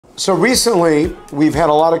So recently, we've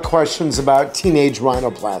had a lot of questions about teenage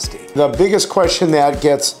rhinoplasty. The biggest question that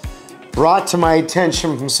gets brought to my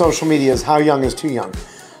attention from social media is how young is too young.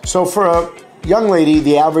 So for a young lady,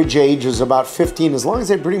 the average age is about 15, as long as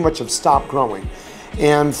they pretty much have stopped growing.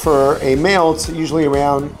 And for a male, it's usually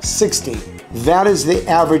around 60. That is the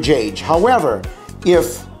average age. However,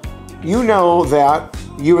 if you know that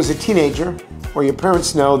you as a teenager, or your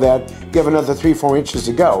parents know that you have another 3-4 inches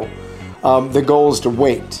to go, the goal is to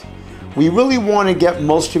wait. We really want to get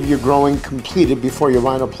most of your growing completed before your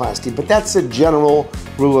rhinoplasty, but that's a general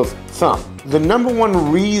rule of thumb. The number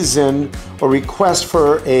one reason or request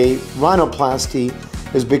for a rhinoplasty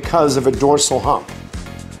is because of a dorsal hump.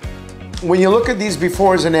 When you look at these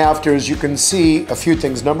befores and afters, you can see a few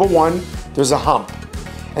things. Number one, there's a hump.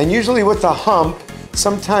 And usually with the hump,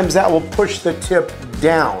 sometimes that will push the tip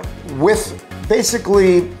down. With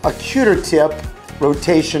basically a cuter tip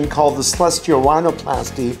rotation called the celestial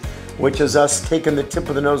rhinoplasty, which is us taking the tip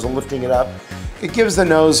of the nose and lifting it up, it gives the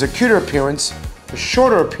nose a cuter appearance, a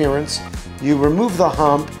shorter appearance. You remove the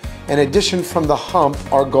hump. In addition from the hump,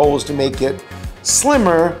 our goal is to make it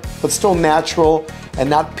slimmer, but still natural and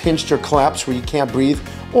not pinched or collapsed where you can't breathe,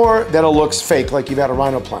 or that it looks fake like you've had a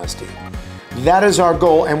rhinoplasty. That is our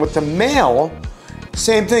goal. And with the male,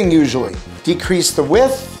 same thing usually. Decrease the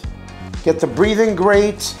width, get the breathing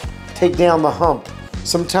great, take down the hump.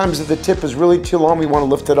 Sometimes if the tip is really too long, we want to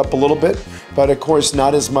lift it up a little bit, but of course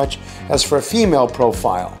not as much as for a female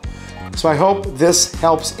profile. So I hope this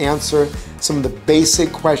helps answer some of the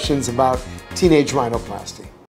basic questions about teenage rhinoplasty.